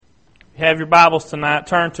If you have your Bibles tonight,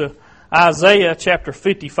 turn to Isaiah chapter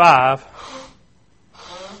 55.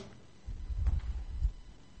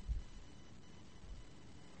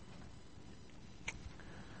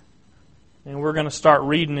 And we're going to start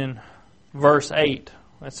reading in verse 8.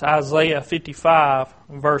 That's Isaiah 55,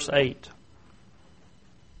 verse 8.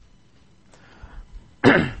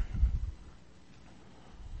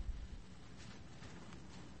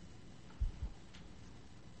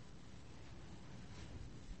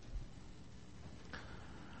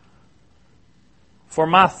 For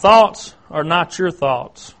my thoughts are not your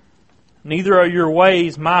thoughts, neither are your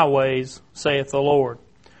ways my ways, saith the Lord.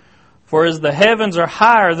 For as the heavens are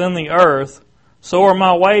higher than the earth, so are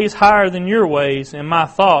my ways higher than your ways, and my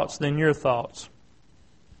thoughts than your thoughts.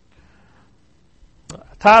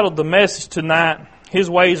 I titled the message tonight, His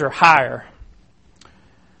Ways Are Higher.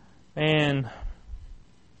 And,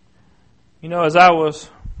 as I was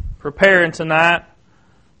preparing tonight,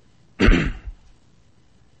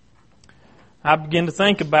 I began to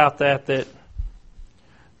think about that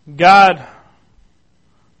God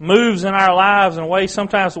moves in our lives in ways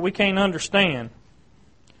sometimes that we can't understand.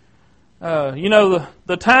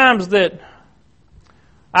 The times that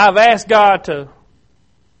I've asked God to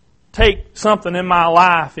take something in my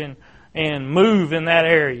life and move in that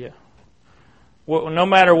area, no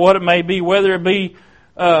matter what it may be, whether it be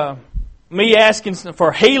me asking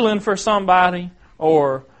for healing for somebody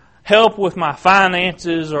or help with my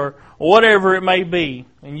finances or whatever it may be,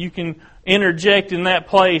 and you can interject in that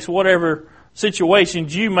place whatever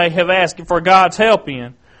situations you may have asked for God's help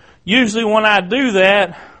in. Usually when I do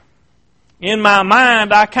that, in my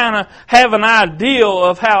mind, I kind of have an ideal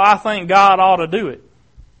of how I think God ought to do it.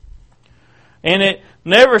 And it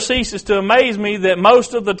never ceases to amaze me that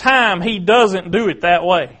most of the time He doesn't do it that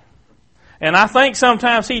way. And I think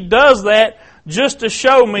sometimes He does that just to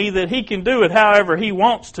show me that He can do it however He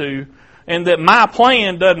wants to, and that my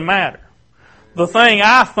plan doesn't matter. The thing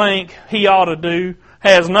I think He ought to do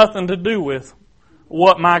has nothing to do with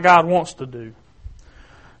what my God wants to do.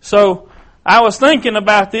 So I was thinking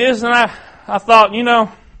about this, and I thought,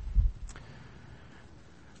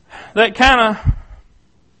 that kind of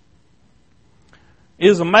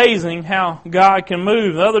is amazing how God can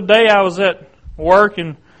move. The other day I was at work,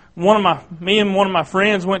 and me and one of my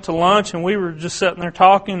friends went to lunch, and we were just sitting there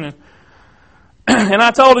talking, and I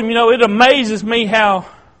told him, it amazes me how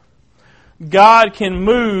God can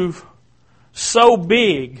move so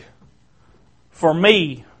big for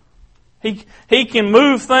me. He can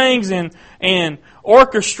move things and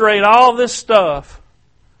orchestrate all this stuff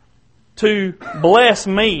to bless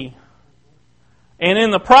me. And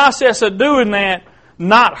in the process of doing that,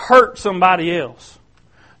 not hurt somebody else.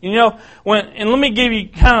 Let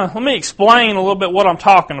me explain a little bit what I'm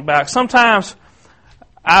talking about. Sometimes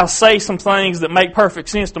I'll say some things that make perfect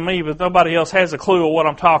sense to me, but nobody else has a clue of what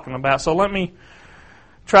I'm talking about. So let me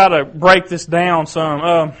try to break this down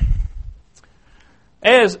some.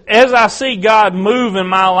 As I see God move in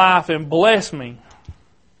my life and bless me,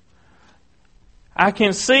 I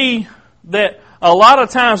can see that a lot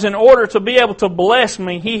of times in order to be able to bless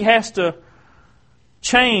me, He has to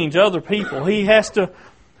change other people. He has to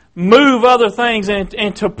move other things,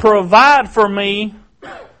 and to provide for me,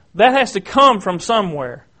 that has to come from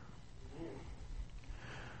somewhere.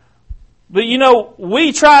 But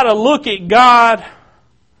we try to look at God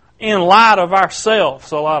in light of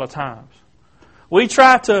ourselves a lot of times. We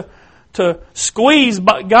try to squeeze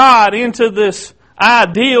God into this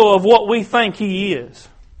ideal of what we think He is.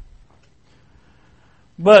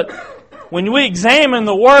 But when we examine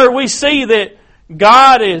the Word, we see that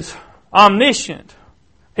God is omniscient.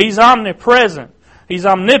 He's omnipresent. He's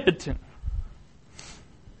omnipotent.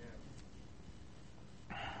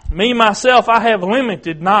 Me, myself, I have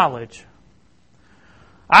limited knowledge.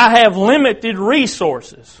 I have limited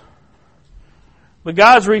resources. But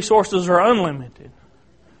God's resources are unlimited.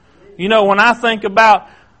 When I think about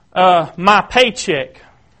my paycheck,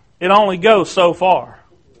 it only goes so far.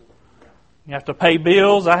 You have to pay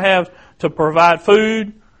bills. I have to provide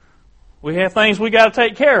food. We have things we got to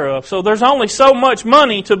take care of. So there's only so much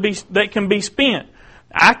money that can be spent.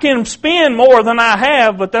 I can spend more than I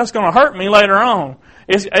have, but that's going to hurt me later on.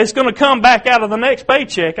 It's going to come back out of the next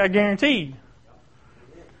paycheck, I guarantee you.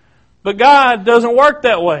 But God doesn't work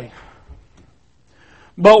that way.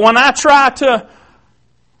 But when I ask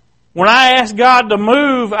God to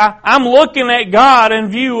move, I'm looking at God in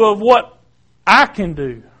view of what I can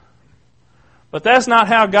do. But that's not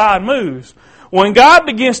how God moves. When God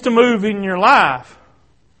begins to move in your life,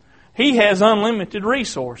 He has unlimited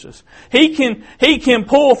resources. He can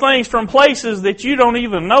pull things from places that you don't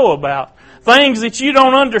even know about. Things that you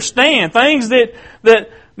don't understand. Things that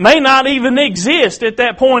may not even exist at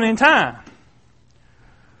that point in time.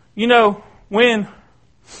 You know, when,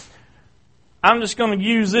 I'm just going to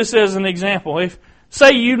use this as an example. If,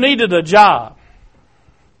 say you needed a job.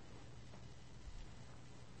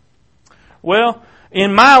 Well,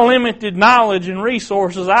 in my limited knowledge and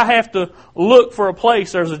resources, I have to look for a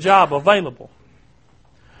place there's a job available.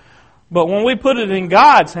 But when we put it in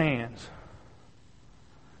God's hands,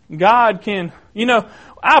 God can, you know,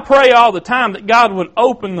 I pray all the time that God would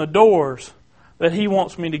open the doors that He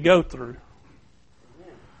wants me to go through.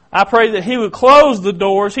 I pray that He would close the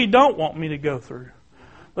doors He don't want me to go through.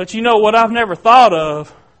 But you know what I've never thought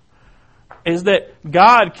of is that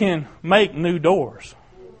God can make new doors.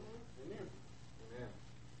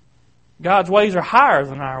 God's ways are higher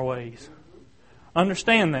than our ways.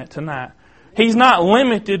 Understand that tonight. He's not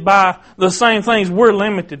limited by the same things we're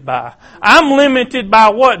limited by. I'm limited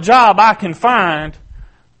by what job I can find,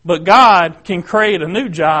 but God can create a new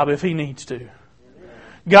job if He needs to.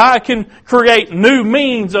 God can create new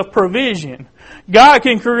means of provision. God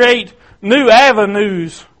can create new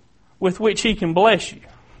avenues with which He can bless you.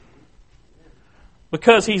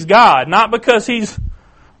 Because He's God, not because He's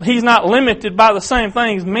not limited by the same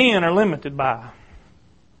things men are limited by.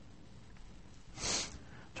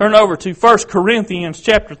 Turn over to 1 Corinthians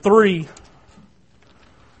chapter 3.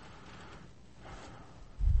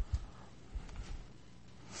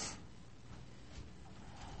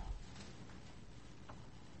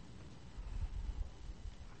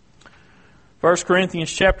 First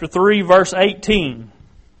Corinthians chapter 3, verse 18.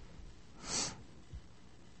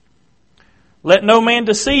 Let no man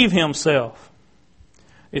deceive himself.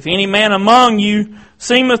 If any man among you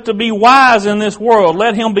seemeth to be wise in this world,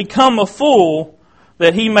 let him become a fool,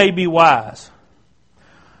 that he may be wise.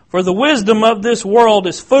 For the wisdom of this world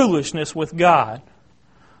is foolishness with God.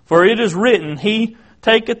 For it is written, He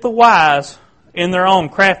taketh the wise in their own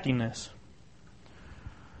craftiness.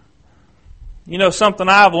 You know, something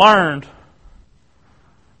I've learned,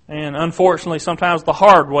 and unfortunately sometimes the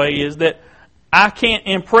hard way, is that I can't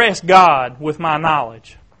impress God with my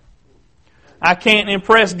knowledge. I can't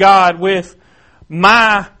impress God with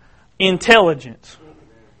my intelligence.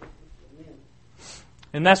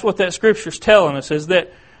 And that's what that Scripture's telling us, is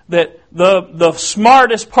that the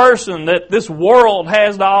smartest person that this world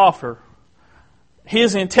has to offer,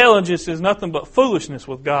 his intelligence is nothing but foolishness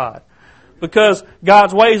with God. Because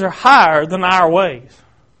God's ways are higher than our ways.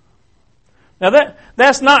 Now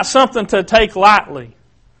that's not something to take lightly.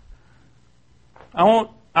 I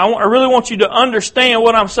really want you to understand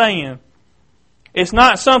what I'm saying. It's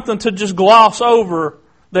not something to just gloss over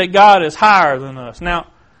that God is higher than us. Now,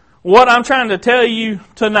 what I'm trying to tell you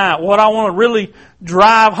tonight, what I want to really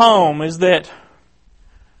drive home, is that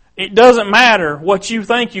it doesn't matter what you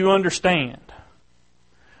think you understand.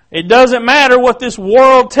 It doesn't matter what this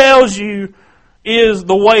world tells you is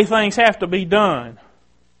the way things have to be done.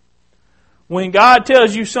 When God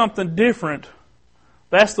tells you something different,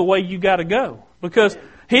 that's the way you got to go. Because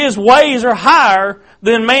His ways are higher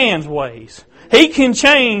than man's ways. He can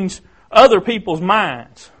change other people's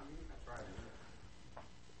minds.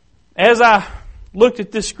 As I looked at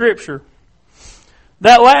this Scripture,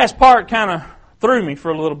 that last part kind of threw me for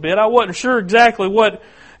a little bit. I wasn't sure exactly what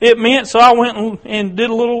it meant, so I went and did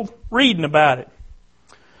a little reading about it.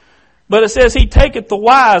 But it says, He taketh the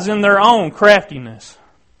wise in their own craftiness.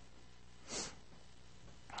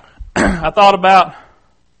 I thought about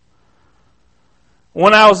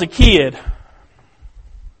when I was a kid.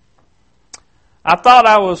 I thought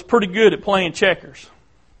I was pretty good at playing checkers.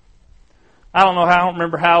 I don't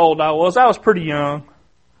remember how old I was. I was pretty young.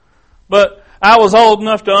 But I was old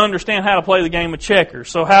enough to understand how to play the game of checkers.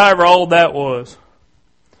 So however old that was.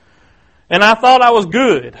 And I thought I was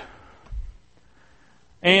good.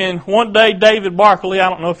 And one day David Barkley, I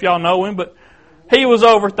don't know if y'all know him, but he was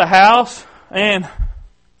over at the house. And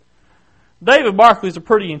David Barkley's a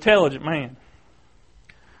pretty intelligent man.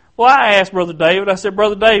 Well, I asked Brother David, I said,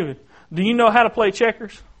 Brother David, do you know how to play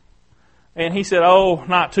checkers? And he said, oh,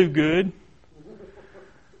 not too good.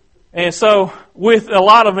 And so, with a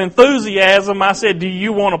lot of enthusiasm, I said, do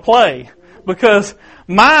you want to play? Because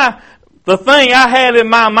the thing I had in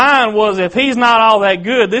my mind was, if he's not all that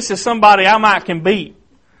good, this is somebody I might can beat.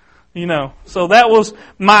 You know, so that was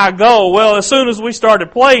my goal. Well, as soon as we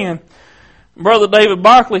started playing, Brother David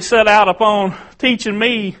Barkley set out upon teaching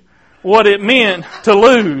me what it meant to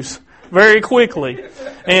lose very quickly.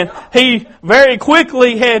 And he very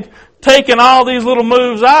quickly had taken all these little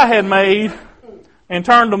moves I had made and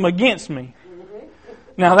turned them against me.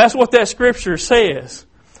 Now that's what that Scripture says.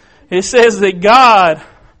 It says that God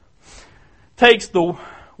takes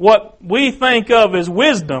what we think of as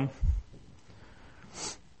wisdom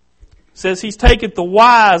says He taketh the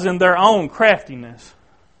wise in their own craftiness.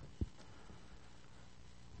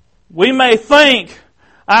 We may think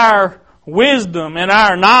our wisdom and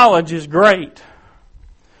our knowledge is great,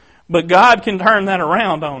 but God can turn that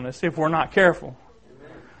around on us if we're not careful.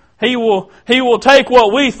 He will take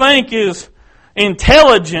what we think is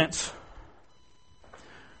intelligence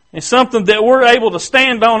and something that we're able to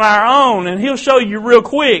stand on our own, and He'll show you real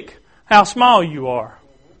quick how small you are.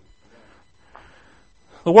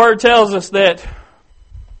 The Word tells us that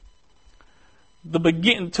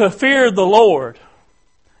to fear the Lord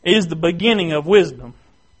is the beginning of wisdom.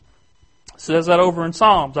 It says that over in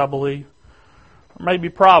Psalms, I believe. Or maybe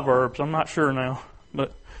Proverbs, I'm not sure now.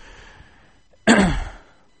 But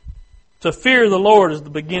to fear the Lord is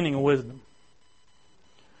the beginning of wisdom.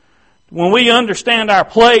 When we understand our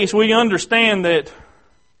place, we understand that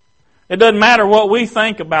it doesn't matter what we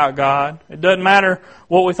think about God. It doesn't matter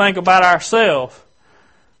what we think about ourselves.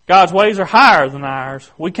 God's ways are higher than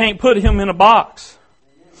ours. We can't put Him in a box.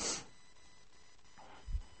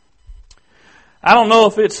 I don't know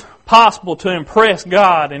if it's possible to impress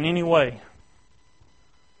God in any way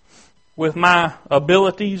with my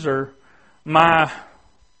abilities or my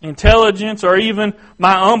intelligence or even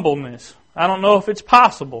my humbleness. I don't know if it's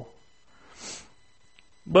possible.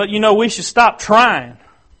 But we should stop trying.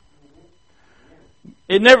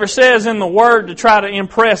 It never says in the Word to try to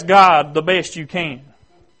impress God the best you can.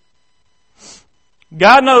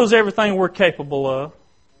 God knows everything we're capable of.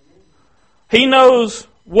 He knows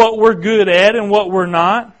what we're good at and what we're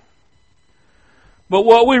not. But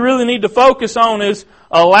what we really need to focus on is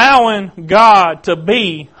allowing God to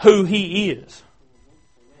be who He is.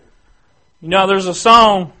 There's a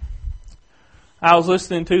song I was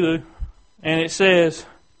listening to, and it says,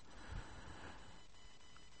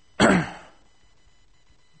 try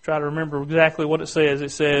to remember exactly what it says.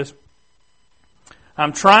 It says,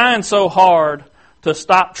 I'm trying so hard to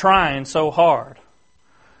stop trying so hard.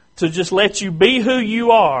 To just let you be who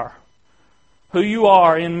you are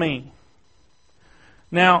in me.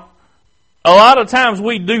 Now, a lot of times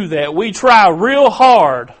we do that. We try real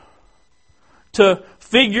hard to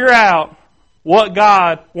figure out what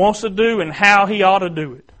God wants to do and how He ought to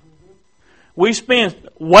do it. We spend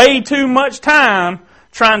way too much time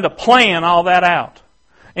trying to plan all that out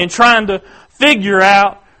and trying to figure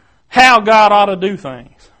out how God ought to do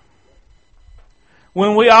things,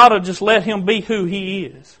 when we ought to just let Him be who He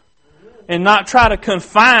is and not try to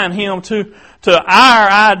confine Him to our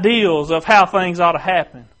ideals of how things ought to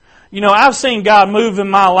happen. I've seen God move in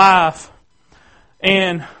my life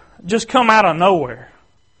and just come out of nowhere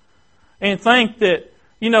and think that,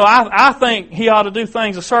 I think He ought to do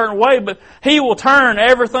things a certain way, but He will turn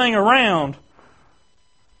everything around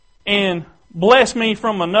and bless me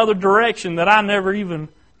from another direction that I never even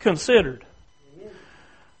considered.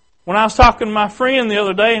 When I was talking to my friend the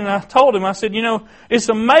other day, and I told him, I said, it's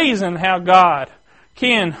amazing how God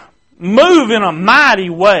can move in a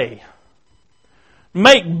mighty way,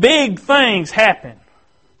 make big things happen,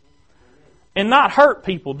 and not hurt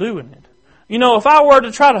people doing it. If I were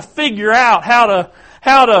to try to figure out how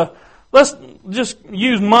to, let's just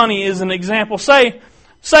use money as an example. Say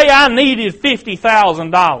I needed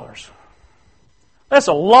 $50,000. That's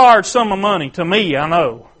a large sum of money to me, I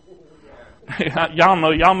know.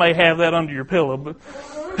 Y'all may have that under your pillow, but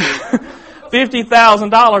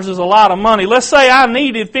 $50,000 is a lot of money. Let's say I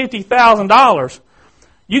needed $50,000.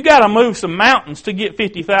 You got to move some mountains to get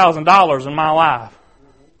 $50,000 in my life.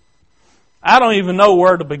 I don't even know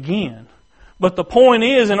where to begin. But the point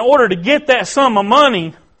is, in order to get that sum of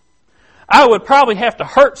money, I would probably have to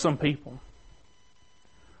hurt some people.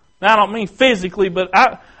 Now, I don't mean physically, but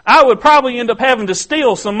I would probably end up having to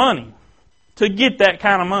steal some money to get that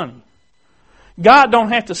kind of money. God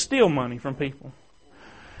don't have to steal money from people.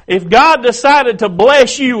 If God decided to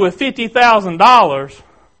bless you with $50,000,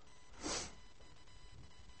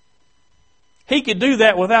 He could do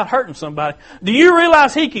that without hurting somebody. Do you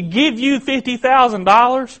realize He could give you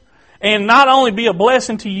 $50,000 and not only be a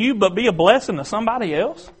blessing to you, but be a blessing to somebody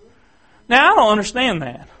else? Now, I don't understand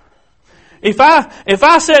that. If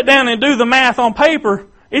I sit down and do the math on paper,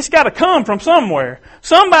 it's got to come from somewhere.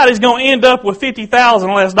 Somebody's going to end up with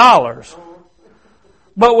 $50,000 less dollars.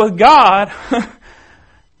 But with God,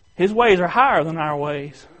 His ways are higher than our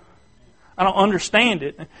ways. I don't understand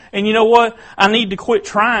it. And you know what? I need to quit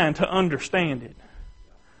trying to understand it.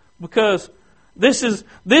 Because this is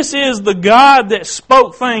the God that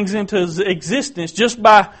spoke things into existence just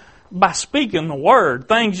by speaking the Word.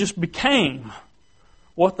 Things just became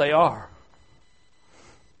what they are.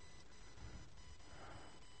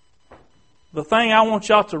 The thing I want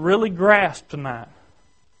y'all to really grasp tonight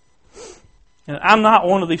And I'm not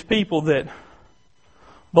one of these people that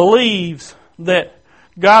believes that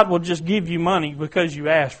God will just give you money because you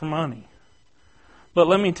ask for money. But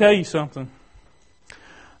let me tell you something.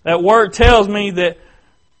 That word tells me that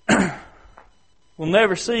we'll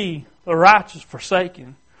never see the righteous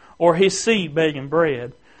forsaken or his seed begging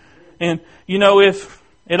bread. And, you know, if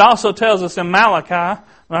it also tells us in Malachi,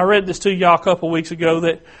 and I read this to y'all a couple weeks ago,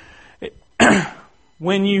 that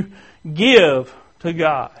when you give to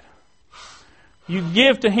God, you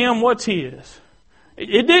give to Him what's His.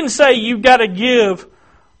 It didn't say you've got to give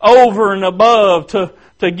over and above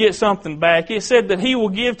to get something back. It said that He will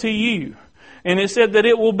give to you. And it said that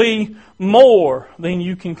it will be more than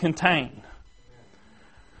you can contain.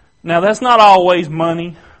 Now, that's not always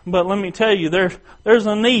money, but let me tell you, there's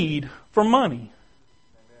a need for money.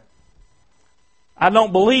 I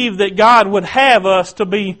don't believe that God would have us to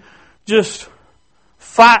be just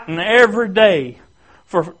fighting every day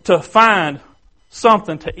to find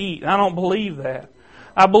something to eat. I don't believe that.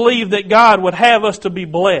 I believe that God would have us to be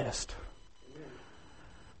blessed.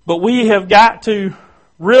 But we have got to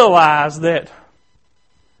realize that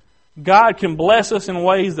God can bless us in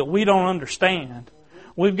ways that we don't understand.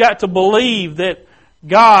 We've got to believe that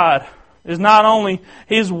God is not only,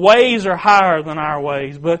 His ways are higher than our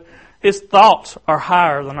ways, but His thoughts are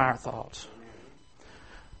higher than our thoughts.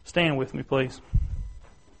 Stand with me, please.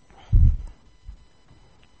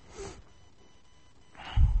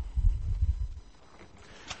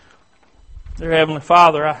 Dear Heavenly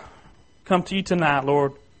Father, I come to You tonight,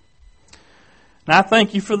 Lord. And I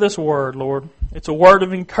thank You for this word, Lord. It's a word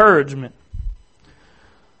of encouragement.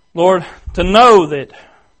 Lord, to know that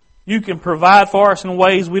You can provide for us in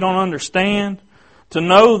ways we don't understand. To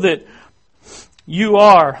know that You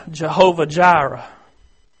are Jehovah Jireh.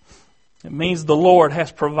 It means the Lord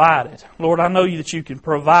has provided. Lord, I know that You can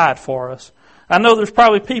provide for us. I know there's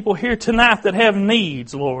probably people here tonight that have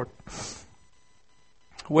needs, Lord.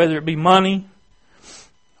 Whether it be money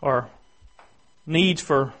or needs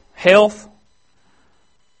for health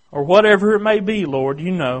or whatever it may be, Lord,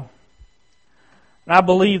 You know. And I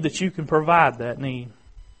believe that You can provide that need.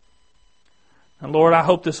 And Lord, I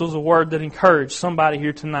hope this was a word that encouraged somebody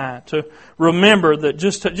here tonight to remember that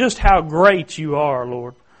just how great You are,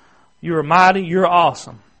 Lord. You are mighty, You're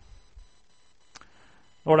awesome.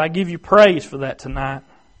 Lord, I give You praise for that tonight.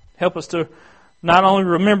 Help us to not only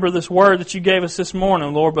remember this word that You gave us this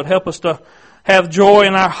morning, Lord, but help us to have joy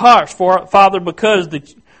in our hearts, Father, because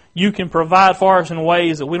that You can provide for us in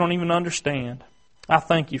ways that we don't even understand. I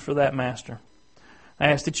thank You for that, Master. I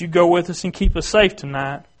ask that You go with us and keep us safe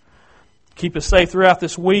tonight. Keep us safe throughout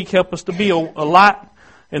this week. Help us to be a light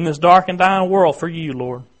in this dark and dying world for You,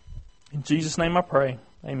 Lord. In Jesus' name I pray.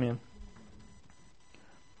 Amen.